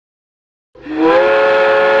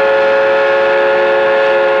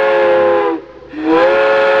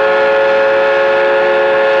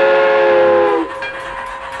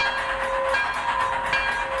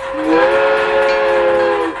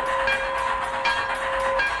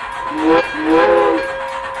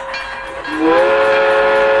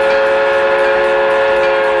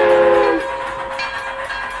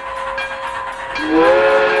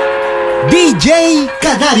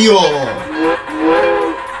Canario.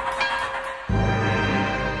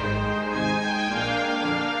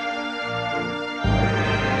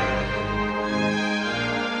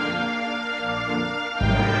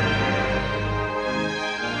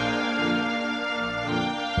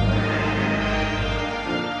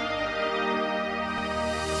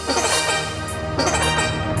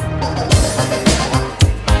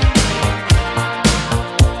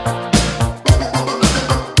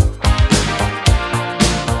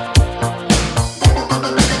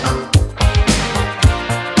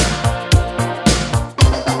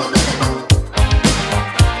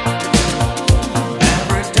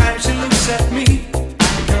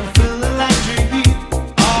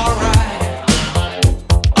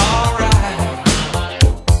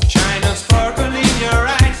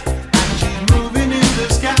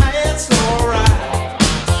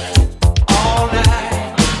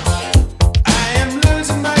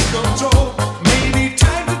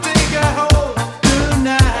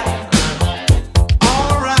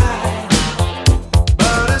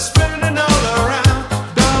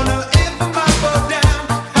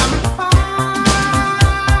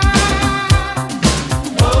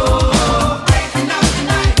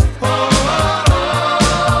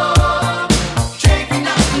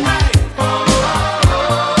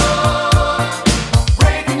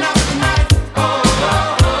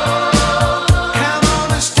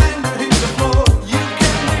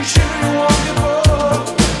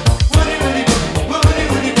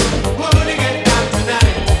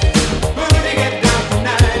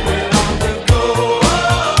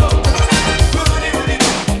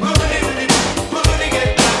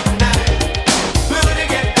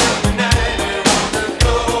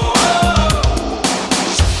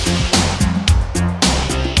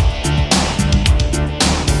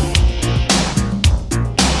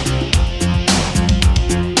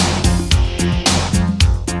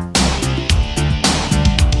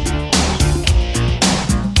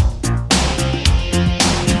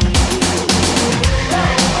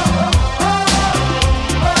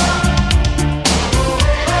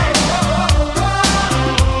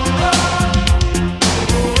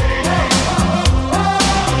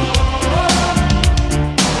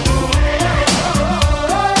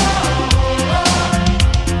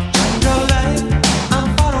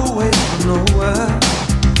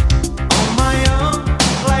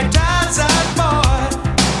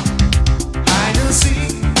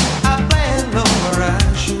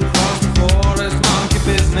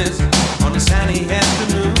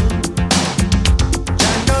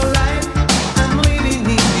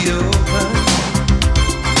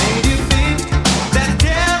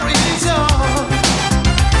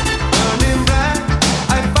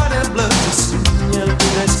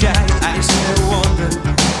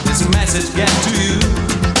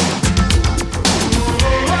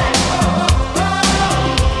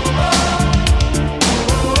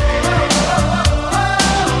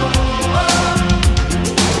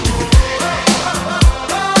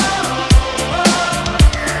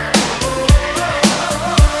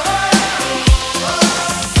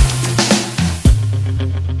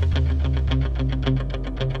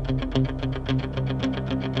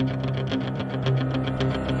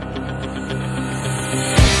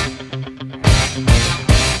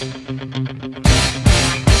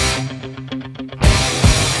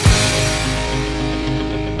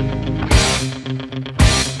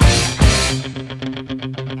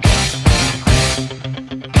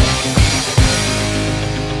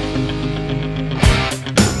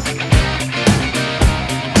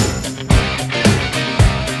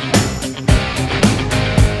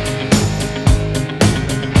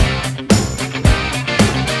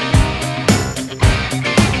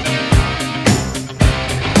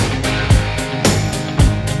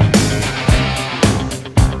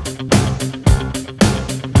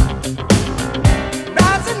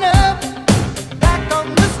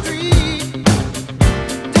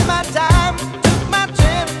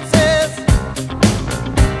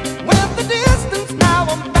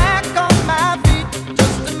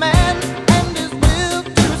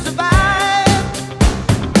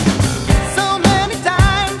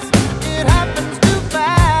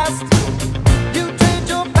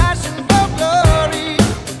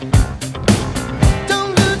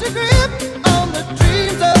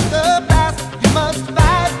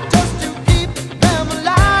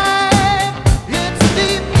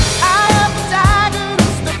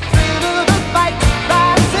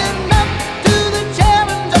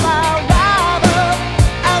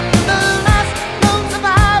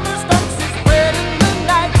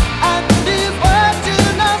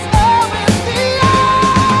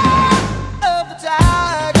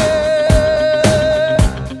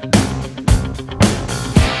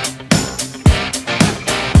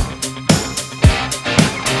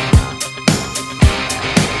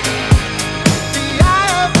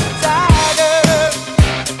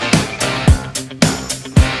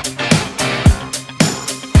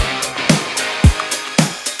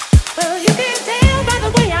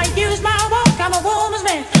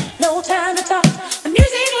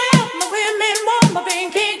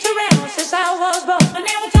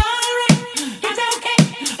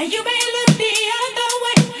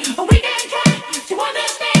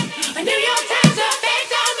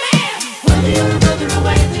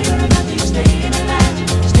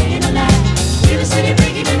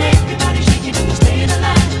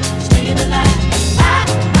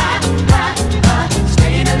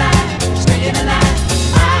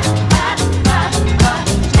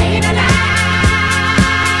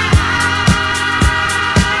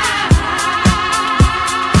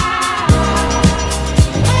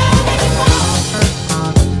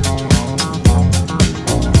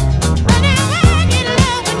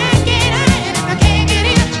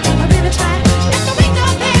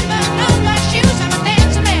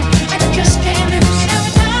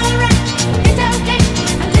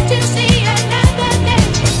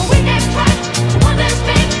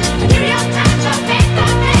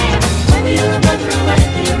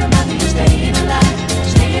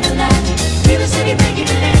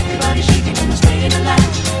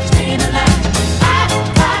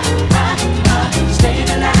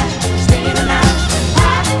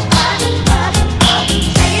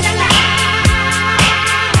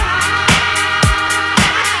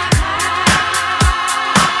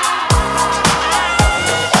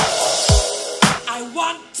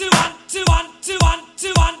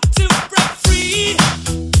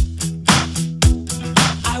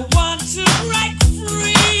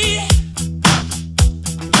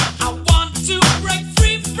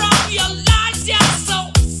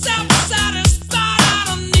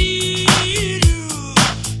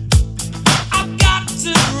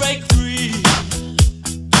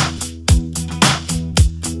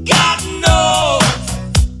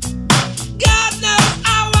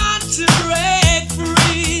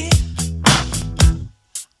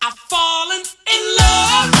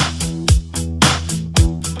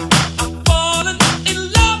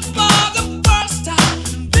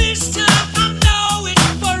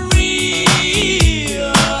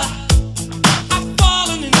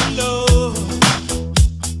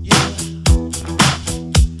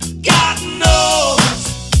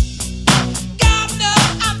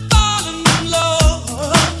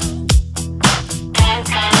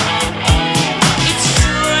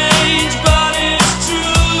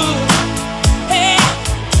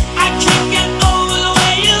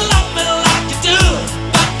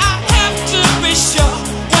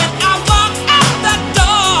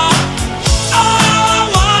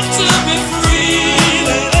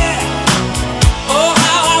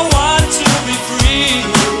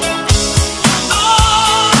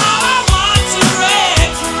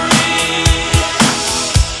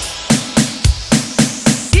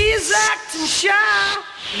 and shy,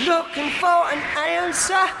 looking for an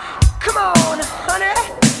answer. Come on, honey,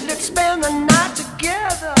 let's spend the night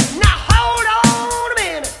together. Now hold on a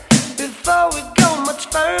minute, before we go much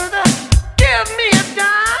further. Give me a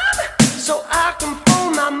dime, so I can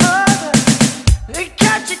phone my mother.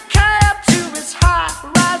 Catch a cab to his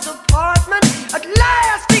high-rise apartment. At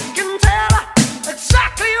last he can tell her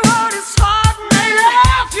exactly what his heart made.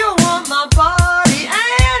 If you want my body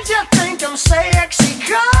and you think I'm sexy,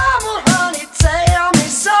 come on, honey, tell me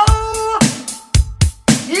so.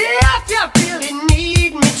 If you really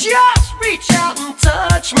need me, just reach out and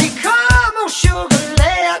touch me. Come on, sugar,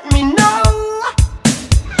 let me know.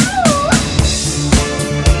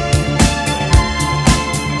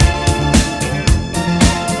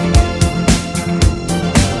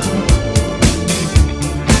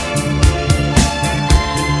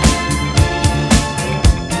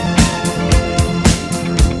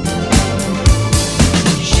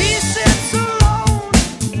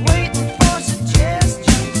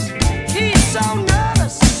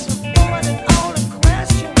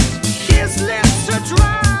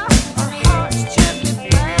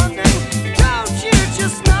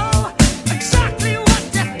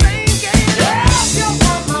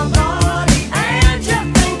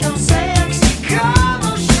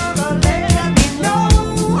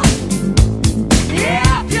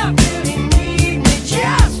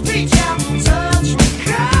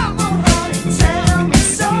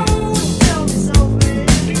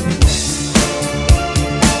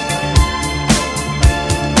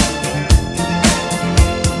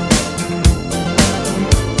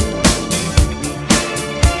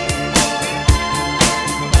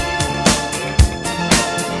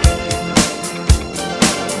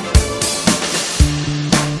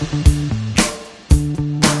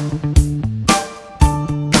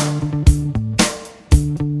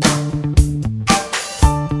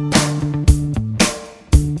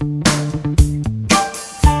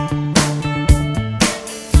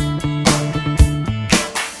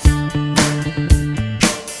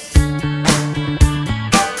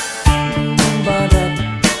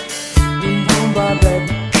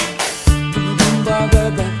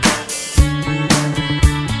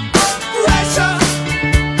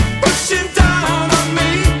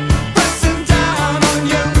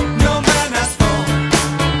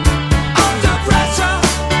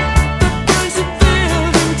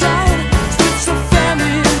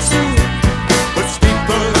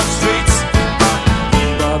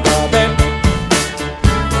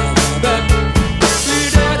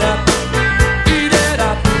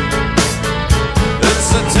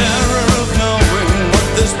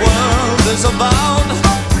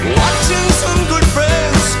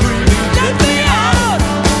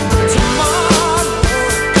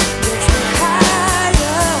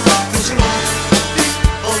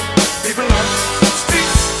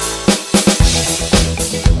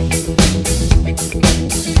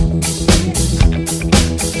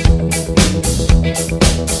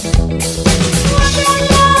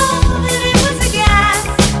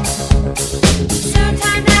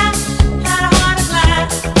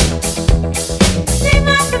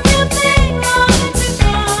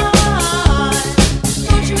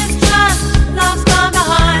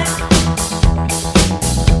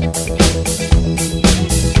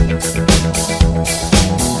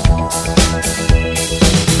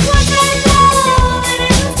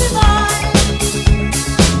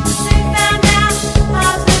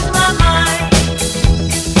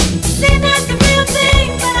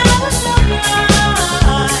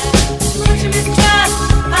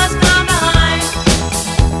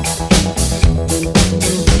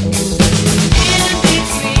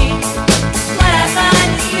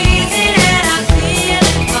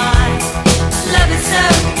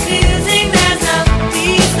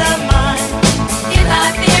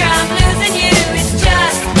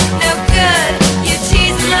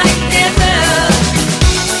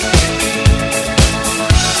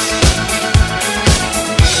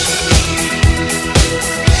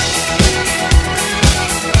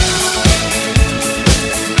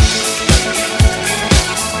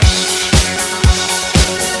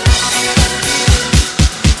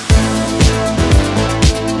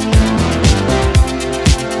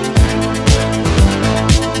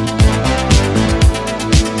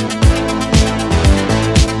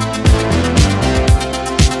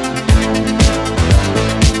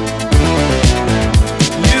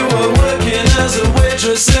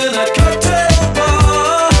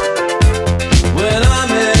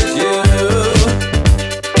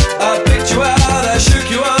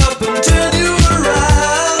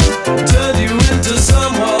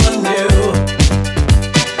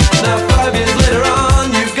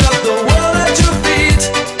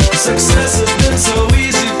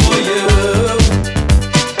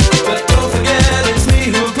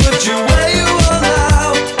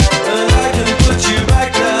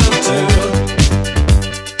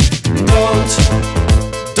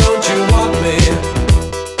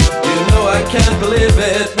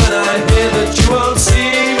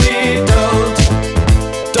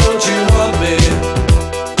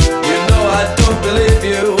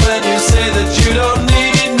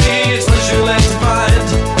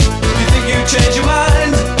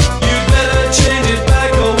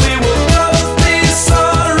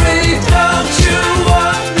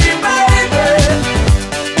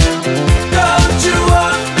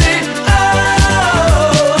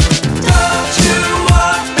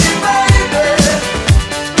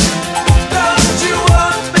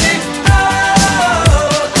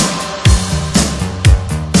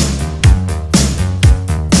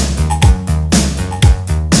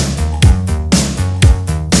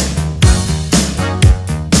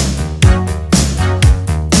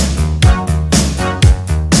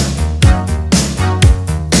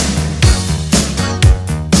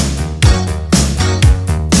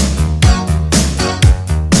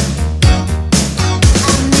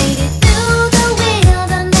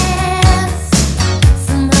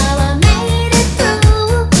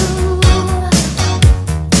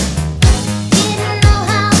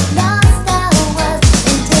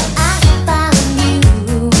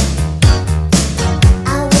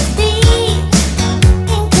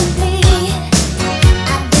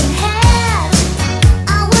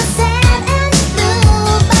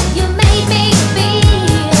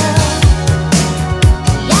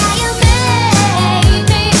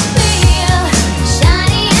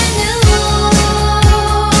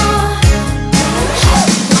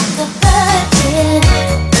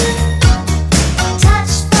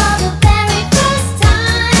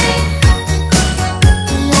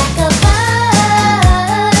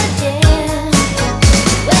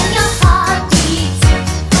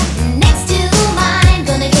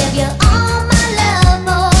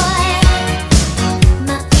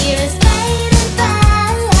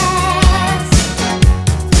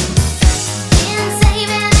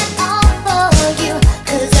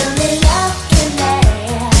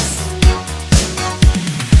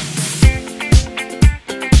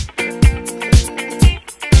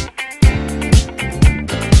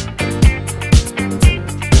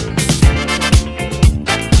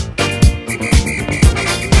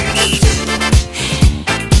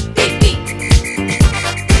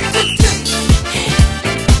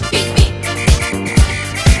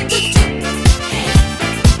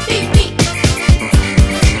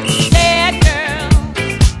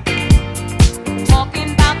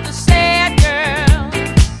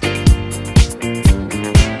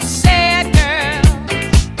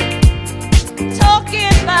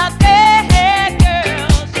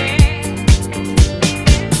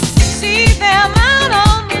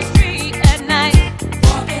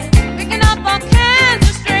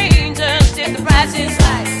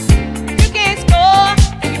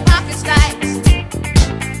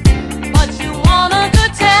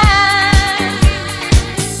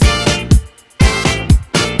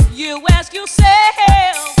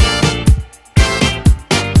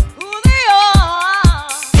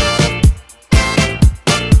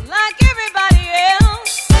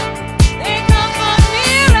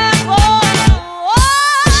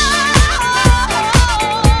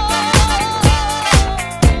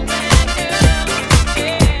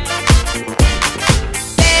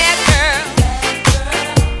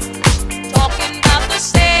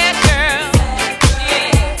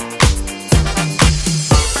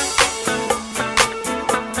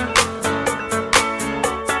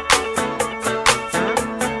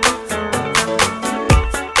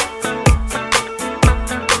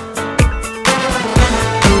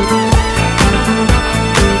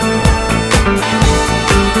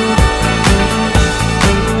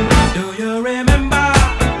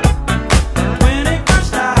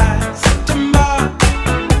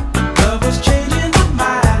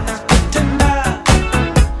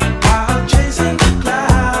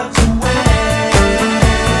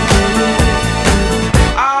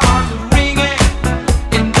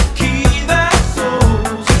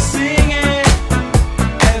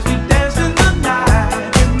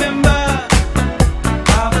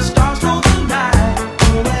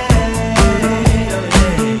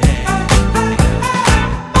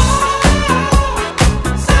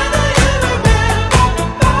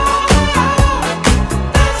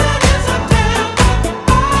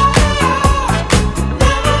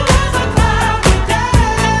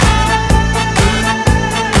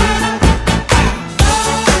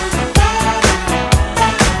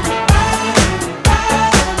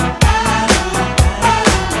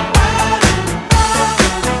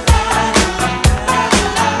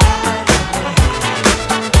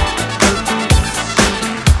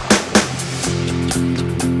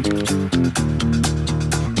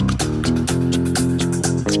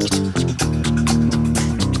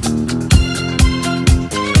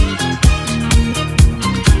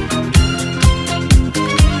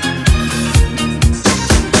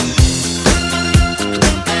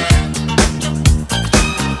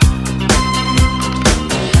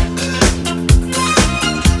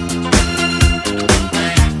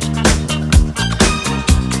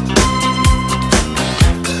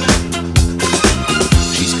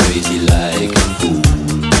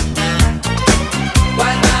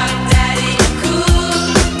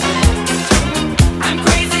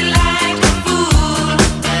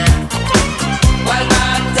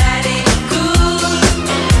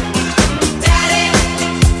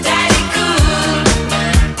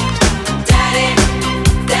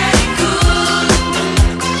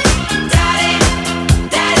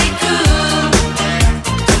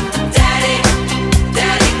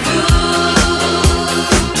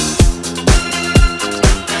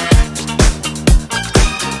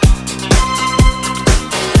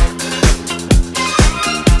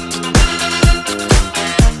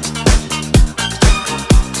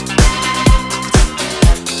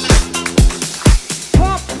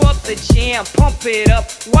 jam, pump it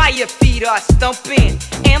up while your feet are stumping.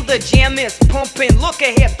 And the jam is pumping, look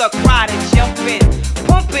ahead, the crowd is jumping.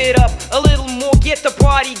 Pump it up a little more, get the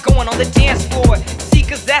party going on the dance floor. See,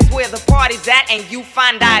 cause that's where the party's at, and you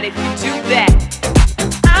find out if you do that.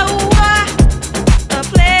 A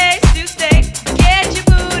place to stay, get your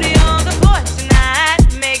booty on the floor tonight,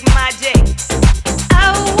 make my day.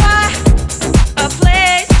 A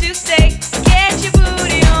place to stay, get your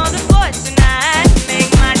booty on the floor tonight,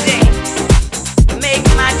 make my day. Make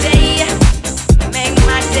my day, make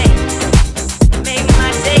my day, make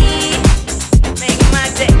my day, make my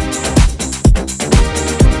day.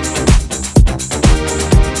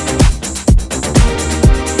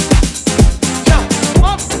 Yo,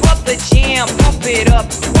 pump up the jam, pump it up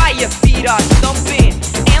while your feet are stumping.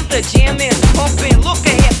 And the jam is pumping, look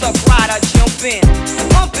ahead, the crowd are jumping.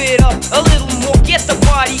 Pump it up a little more, get the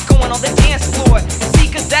party going on the dance floor. See,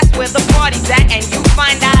 cause that's where the party's at, and you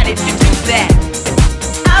find out if you do that.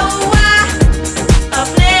 A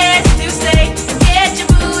place to stay, get your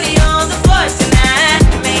booty on the floor tonight,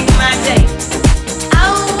 make my day.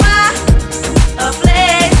 A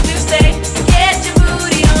place to stay, get your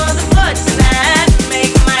booty on the floor tonight,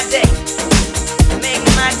 make my day. Make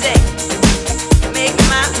my day. Make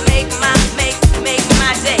my day. Make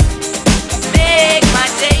my day. Make my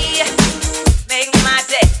day. Make my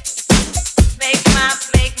day.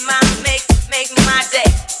 Make my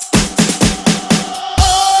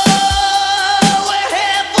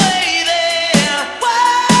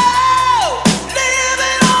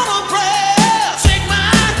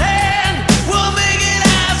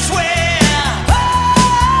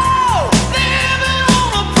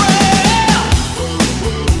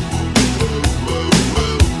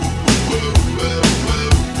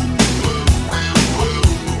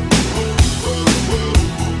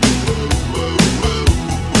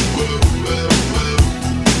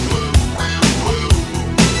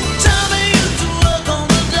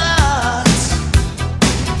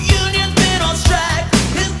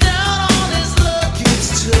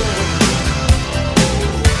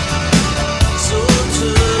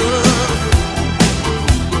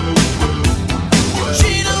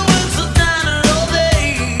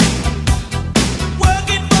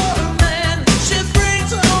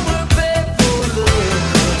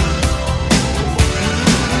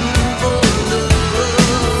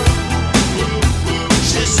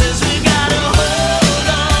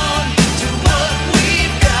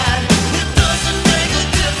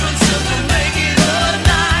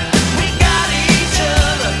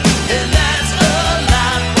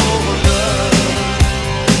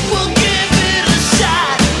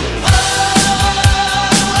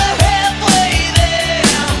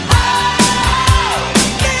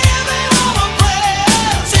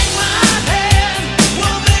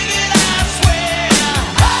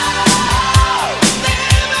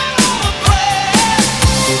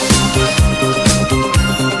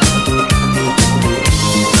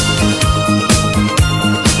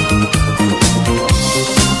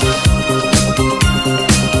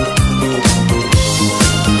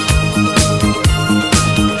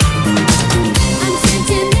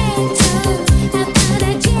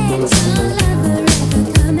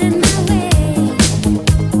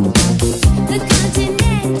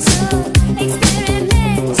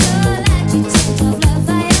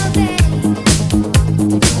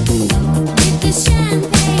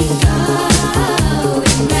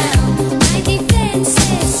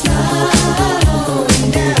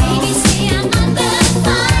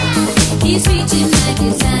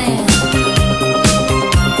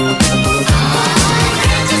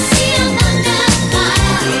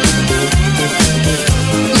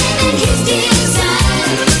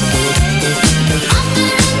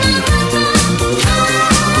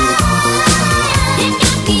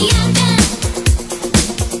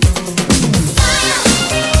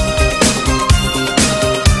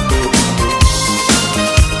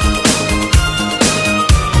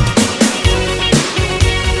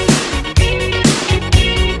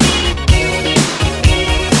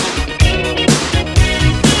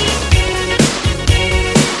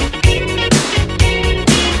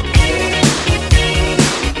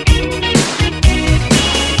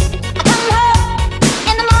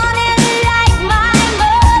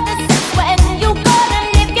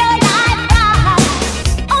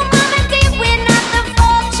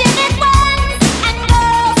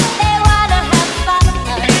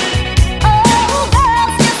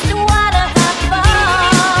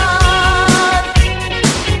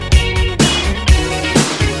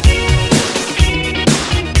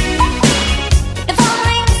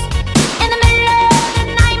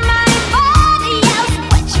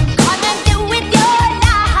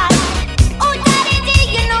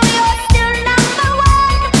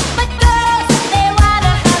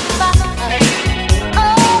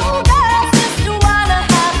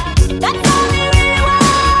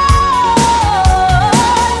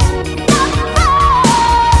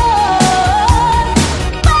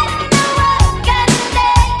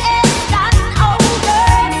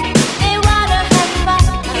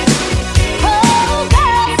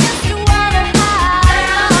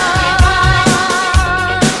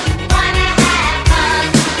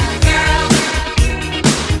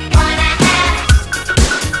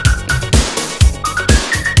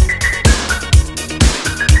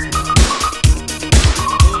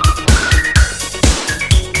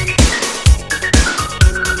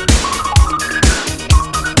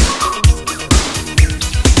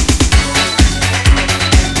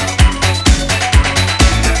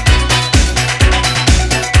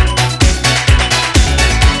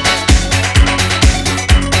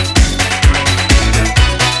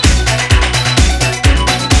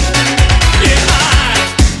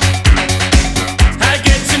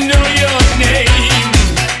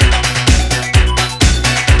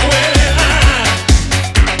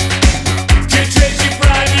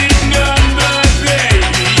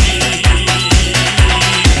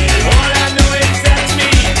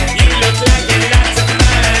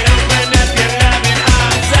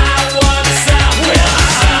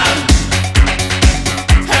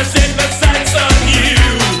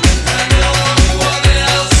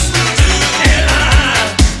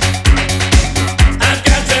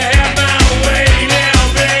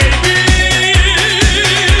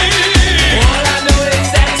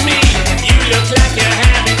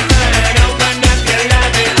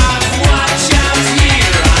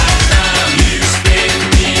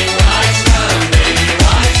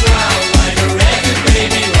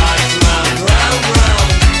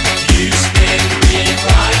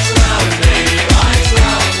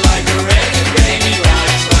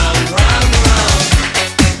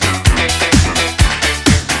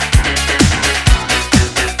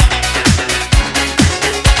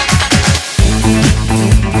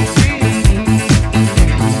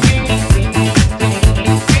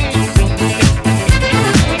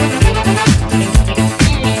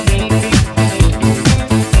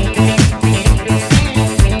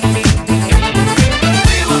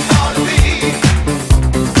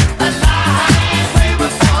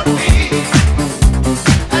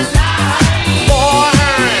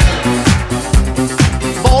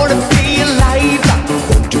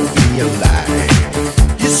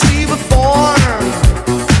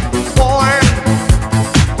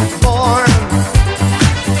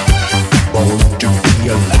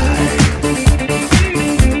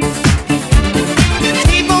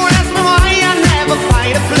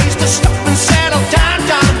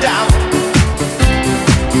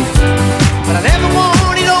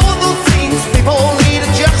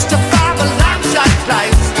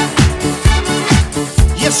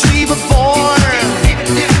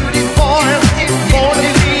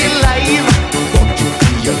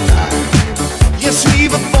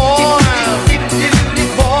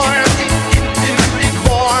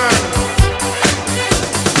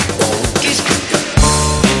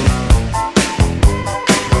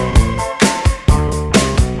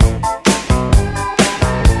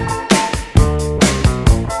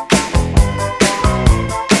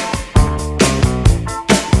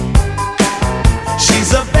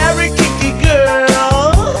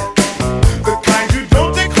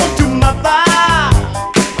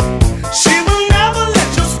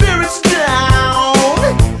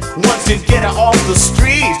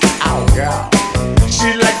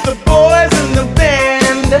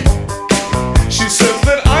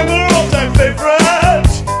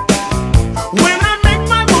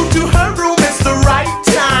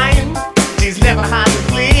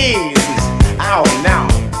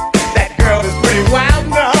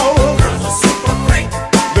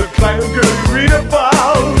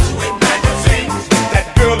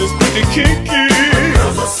pretty kinky. The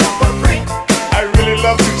girl's a super freak. I really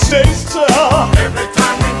love to taste her. Every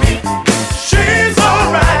time we meet, she's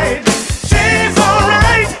alright. She's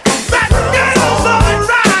alright. That girl's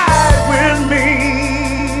alright with me.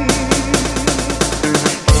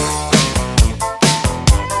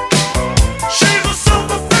 She's a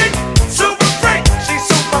super freak. Super freak. She's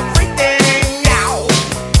super freaking out.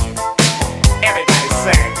 Everybody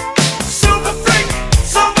sing. Super freak.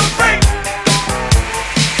 Super freak.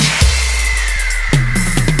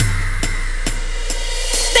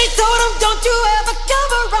 They told him, don't you ever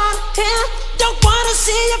come around here. Don't wanna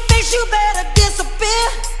see your face, you better disappear.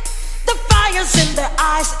 The fire's in their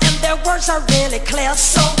eyes and their words are really clear.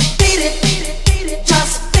 So beat it,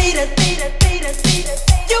 just beat it, beat it, beat it, beat it.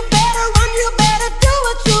 You better run, you better do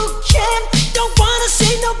what you can. Don't wanna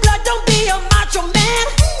see no blood, don't be a macho man.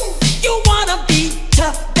 You wanna be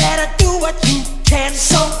tough, better do what you can.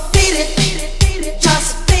 So beat it,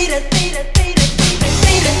 just beat it, beat it, beat it, beat it,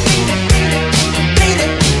 beat it, beat it, beat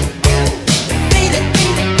it, beat it, beat it,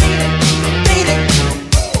 beat it, beat it, beat it,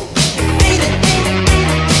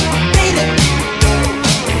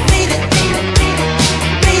 beat it, beat it,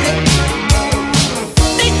 beat it.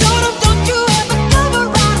 They told him, don't you ever come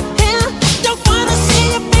around here. Don't wanna see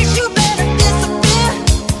your face, you better disappear.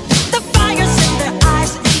 The fire's in their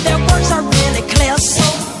eyes and their words are really clear. So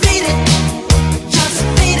beat it, just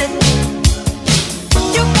beat it.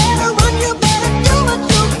 You better run, you better do what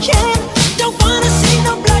you can. Don't wanna see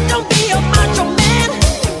no blood, don't be a macho man.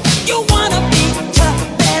 You wanna be tough,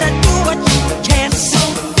 better do what you can. So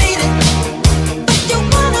beat it. But you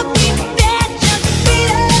wanna be bad, just beat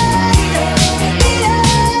it. Beat it.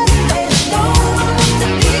 No one wants to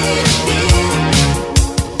beat it, beat it.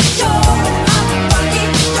 You're I'm rocky,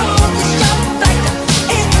 you're the shot fighter.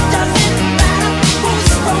 It doesn't matter who's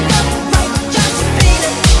wrong or right. Just beat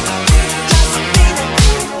it. Just beat it.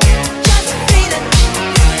 Just beat it.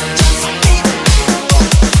 Just beat it.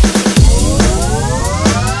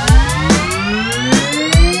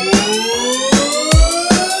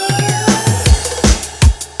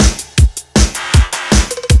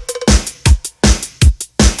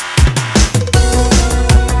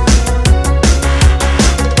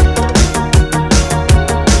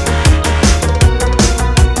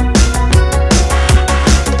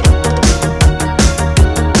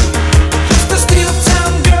 The steel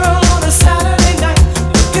town girl on a Saturday night,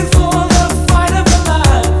 looking for the fight of her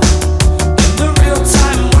life. In the real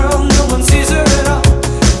time world, no one sees her at all.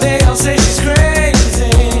 They all say she's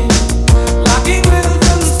crazy, locking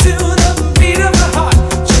rhythms to the beat of her heart,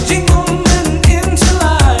 changing woman into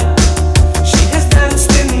life. She has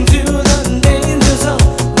danced into the danger zone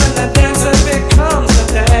when the dancer becomes the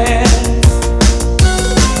dance.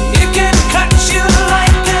 It can cut you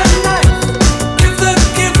like a knife if the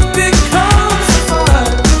gift becomes a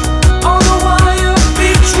fight. On the wire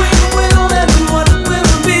between will and what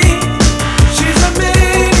will be. She's a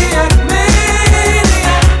maniac,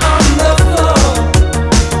 maniac on the floor.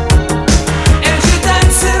 And she's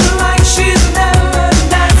dancing like she's never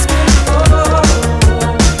danced before.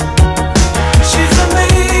 She's a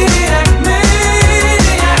maniac,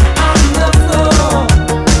 maniac on the floor.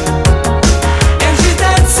 And she's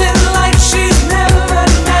dancing like she's never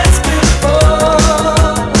danced before.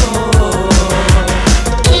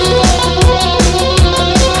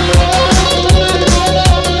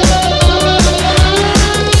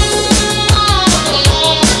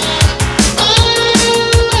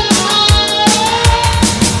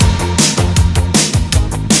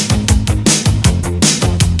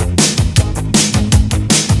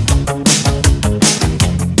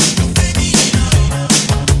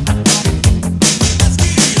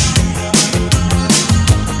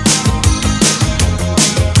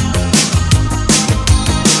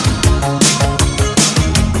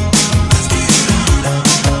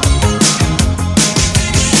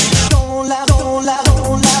 Dans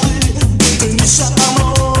la rue, devenue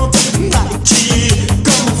charmante, maquillée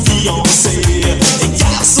comme fiancée. Et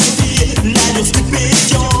garçon fille, l'allure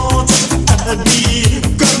stupéfiante, habillée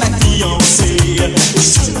comme ma fiancée.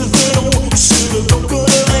 Cheveux longs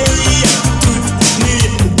colorés, toute nue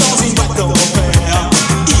dans une boîte en fer.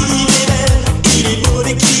 Il est belle, il est beau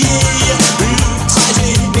d'écrier, outragé,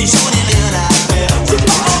 mais j'en ai rien à faire. J'ai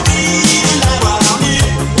pas envie de la voir nue,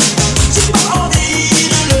 j'ai pas envie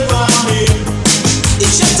de le voir nu. Et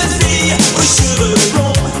j'aime cette fille aux cheveux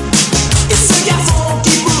blonds, et ce garçon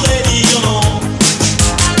qui pourrait dire non.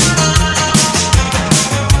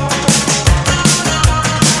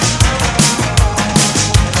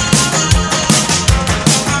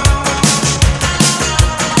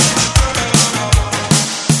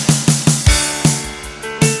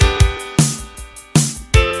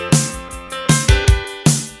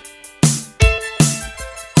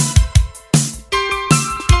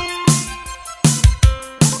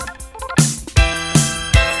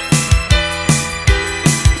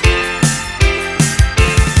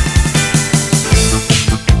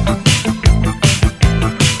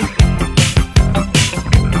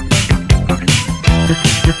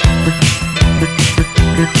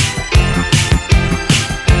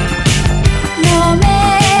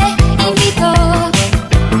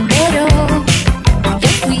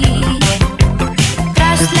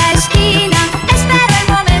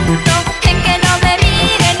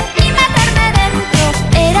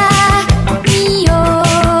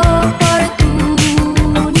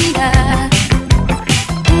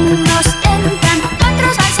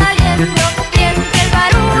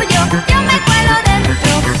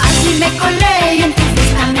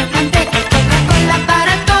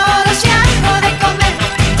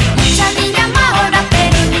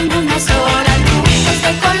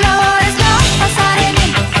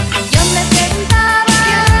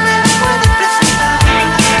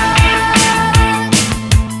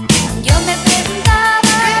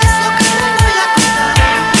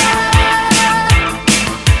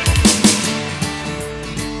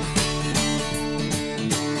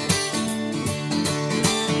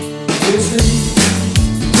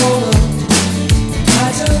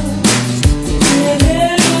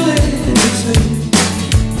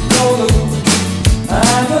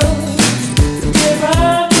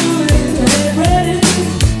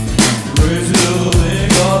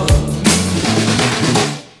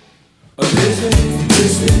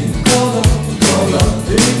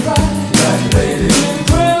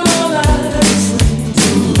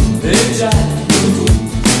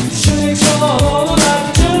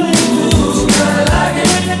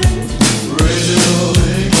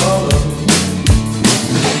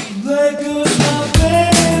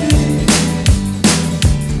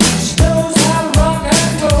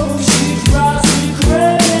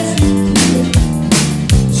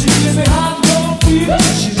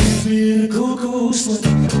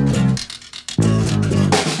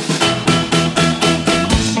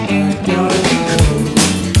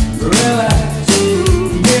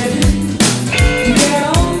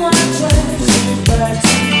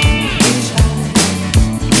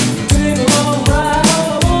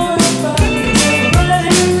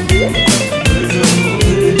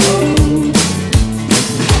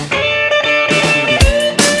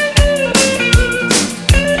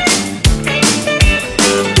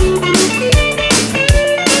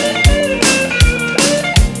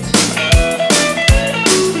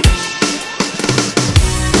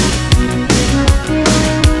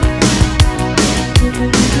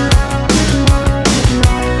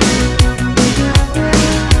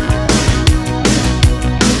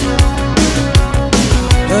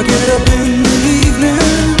 I get up in the evening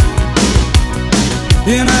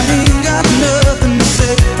and I ain't got nothing to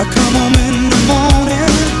say. I come home in the morning,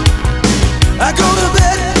 I go to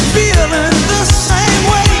bed feeling the same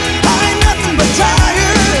way. I ain't nothing but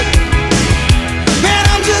tired, man,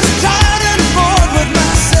 I'm just tired and bored with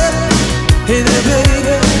myself. Hey there,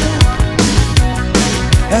 baby,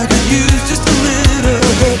 I could use just a little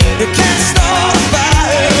help. You can't start a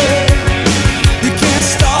fire, you can't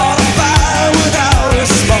start a fire without a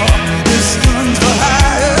spark. This gun's for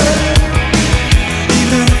hire,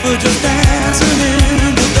 even if we're just dancing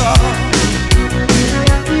in the dark.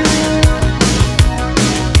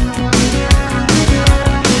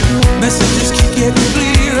 Messages keep getting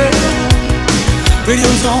clearer,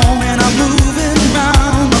 radio's on and I'm moving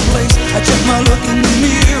around the place. I check my look in the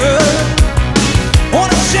mirror,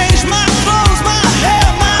 wanna change my clothes, my hair,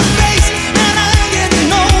 my face, and I ain't getting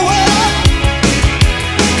nowhere.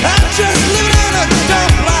 I'm just living in a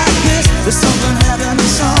dump like this. There's something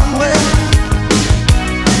happening somewhere,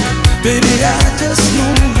 baby, I just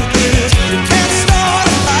know this. You can't start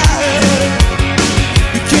a fire,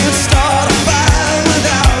 you can't start a fire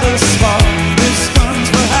without a spark. This gun's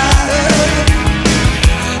for hire,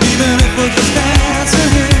 even if we're just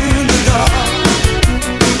dancing in the dark.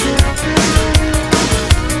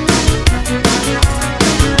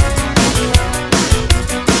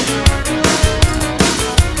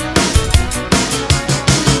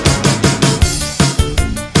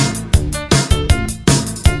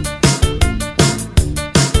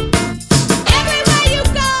 Everywhere you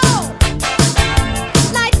go,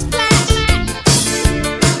 lights flash.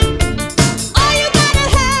 All you gotta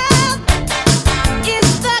have is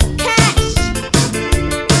the cash.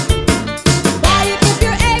 Buy it if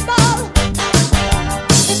you're able.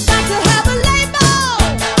 It's got to have a label.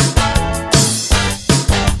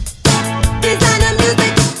 Designer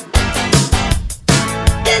music.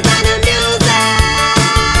 Designer music.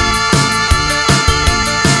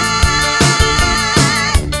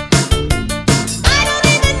 I don't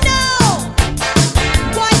even know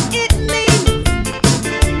what it means.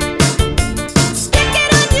 Stick it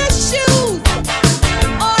on your shoes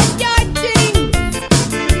or your jeans.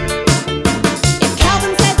 If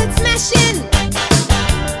Calvin says it's smashing,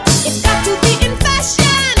 it's got to be in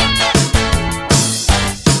fashion.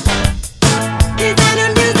 Designer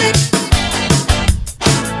music.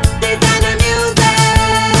 Designer music.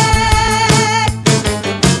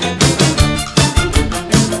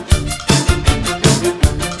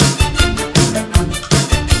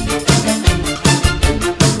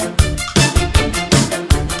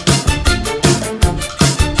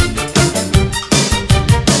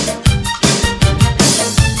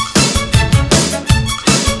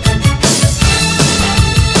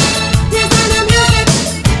 Designer music.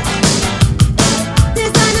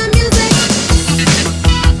 Designer music.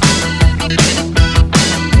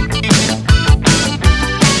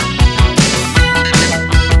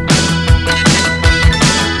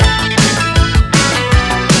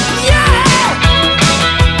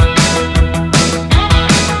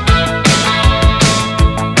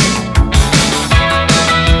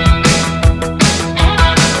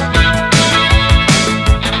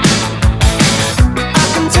 I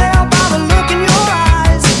can tell by the look in your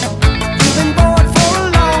eyes, you've been bored for a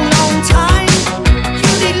long, long time.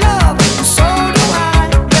 You need love, and so do I.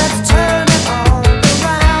 Let's turn it all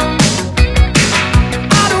around.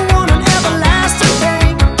 I don't want an everlasting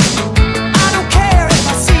thing. I don't care if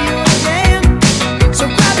I see you again. So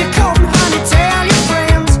grab your coat and honey, tell your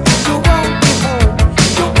friends you won't be home.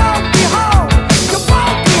 You won't be home. You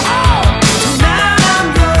won't be home. Tonight I'm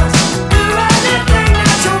yours. Do anything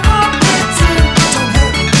that you want me to. Don't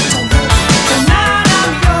hurt me, don't hurt me. Tonight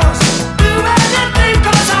I'm yours. Do anything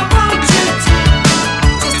 'cause I want you to.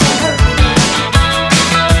 Just don't hurt me.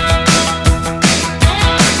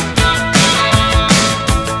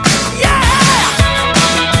 Yeah!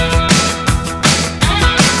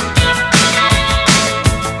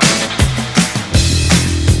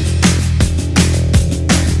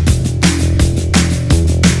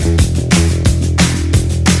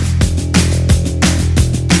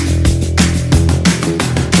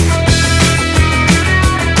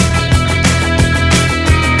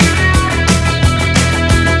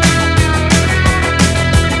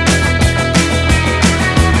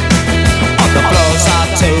 On the floors of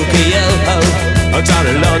Tokyo, down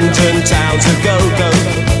in London town to go.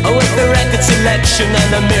 With the record selection and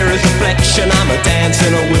the mirror's reflection, I'm a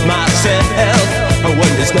dancing with myself.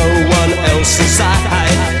 When there's no one else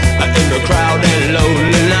inside, in the crowded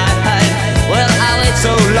lonely night. Well, I wait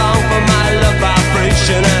so long for my love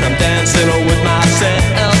vibration, and I'm dancing with myself.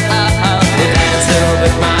 Dancing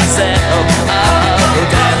with myself.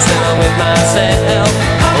 Dancing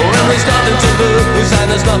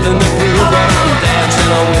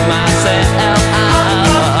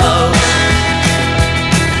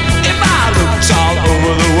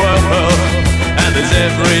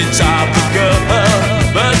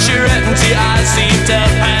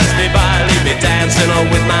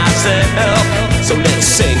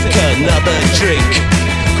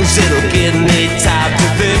blues, it'll give me time to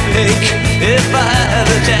think. If I had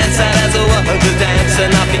a chance, I'd ask a woman to dance,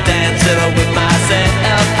 and I'll be dancing with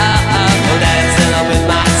myself. Dancing with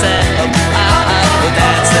myself.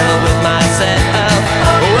 Dancing with myself.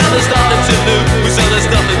 When there's nothing to lose, so there's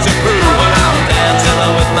nothing to prove, and I'm dancing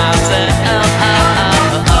with myself.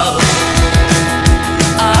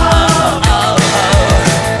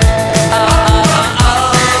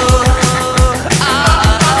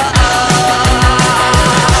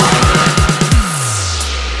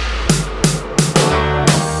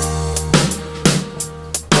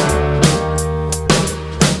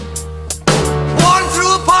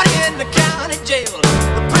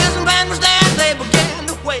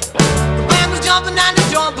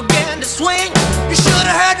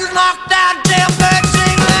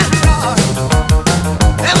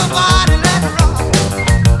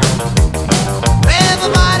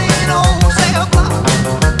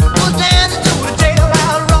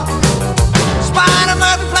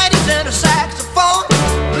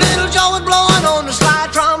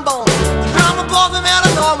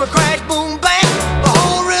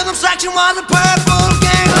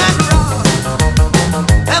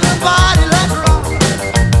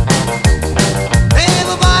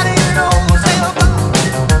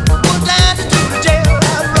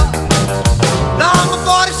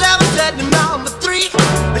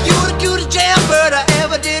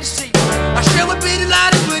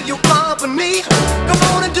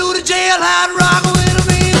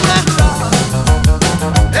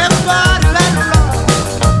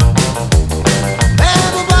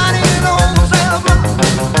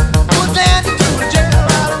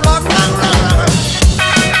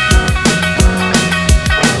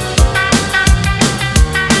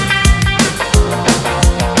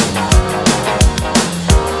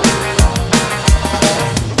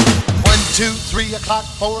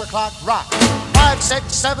 Rock. 5,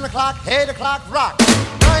 6, 7 o'clock, 8 o'clock, rock.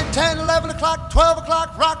 9, 10, 11 o'clock, 12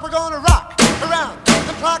 o'clock, rock. We're gonna rock around 10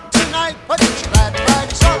 o'clock tonight. But you're glad to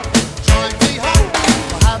ride us on. Join me home.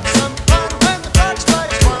 We'll have some fun when the clock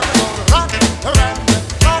strikes 1. We're gonna rock around 10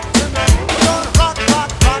 o'clock tonight. We're gonna rock,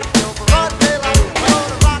 rock, rock till broad daylight. We're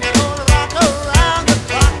gonna rock around the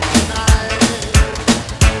clock tonight.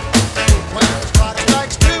 When the clock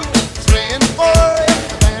strikes 2, 3, and 4, if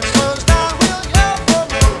the band slows down, we'll yell for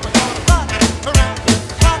more. We're gonna rock around 10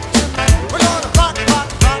 o'clock tonight. We're gonna rock, rock,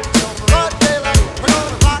 rock till broad daylight. We're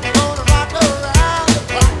gonna rock around the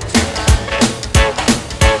clock tonight.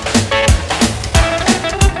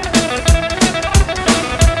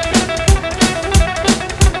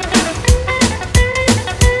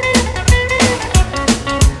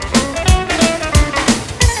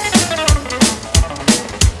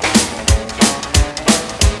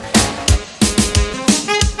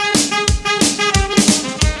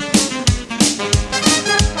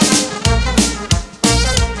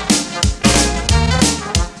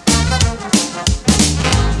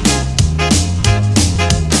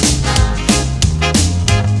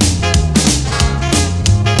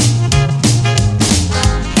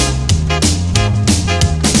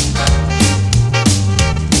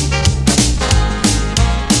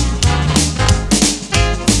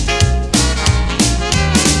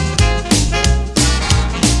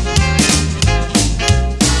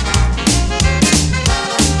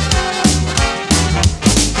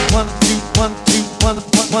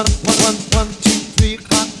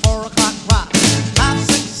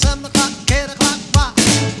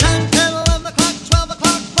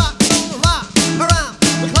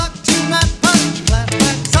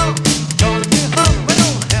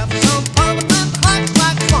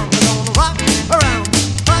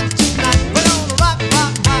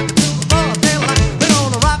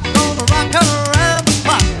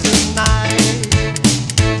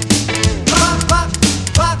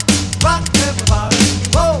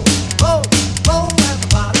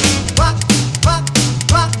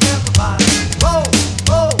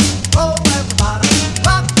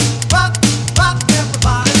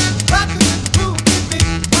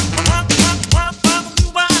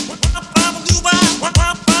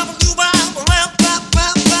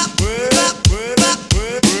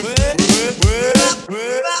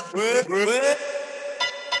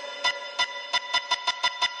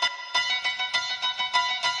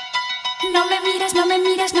 No me mires, no me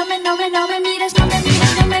mires, no me mires, no me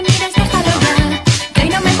mires, no me mires, déjalo ya. Que hoy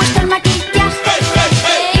no me he puesto el maquillaje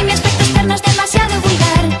y mi aspecto externo es demasiado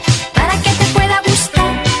vulgar para que te pueda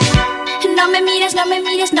gustar. No me mires, no me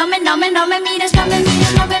mires, no me mires, no me mires,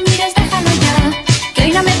 déjalo ya. Que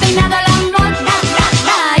hoy no me he peinado a la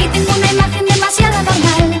moda y tengo una imagen demasiado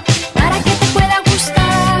normal para que te pueda gustar.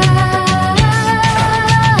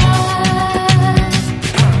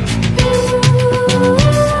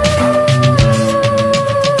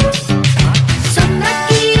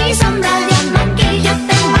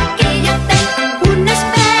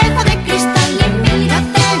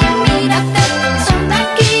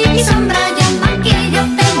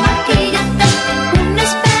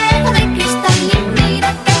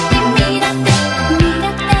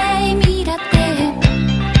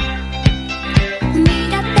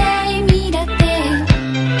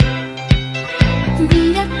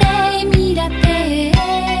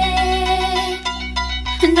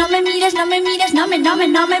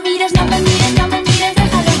 no me mires, no me mires, no me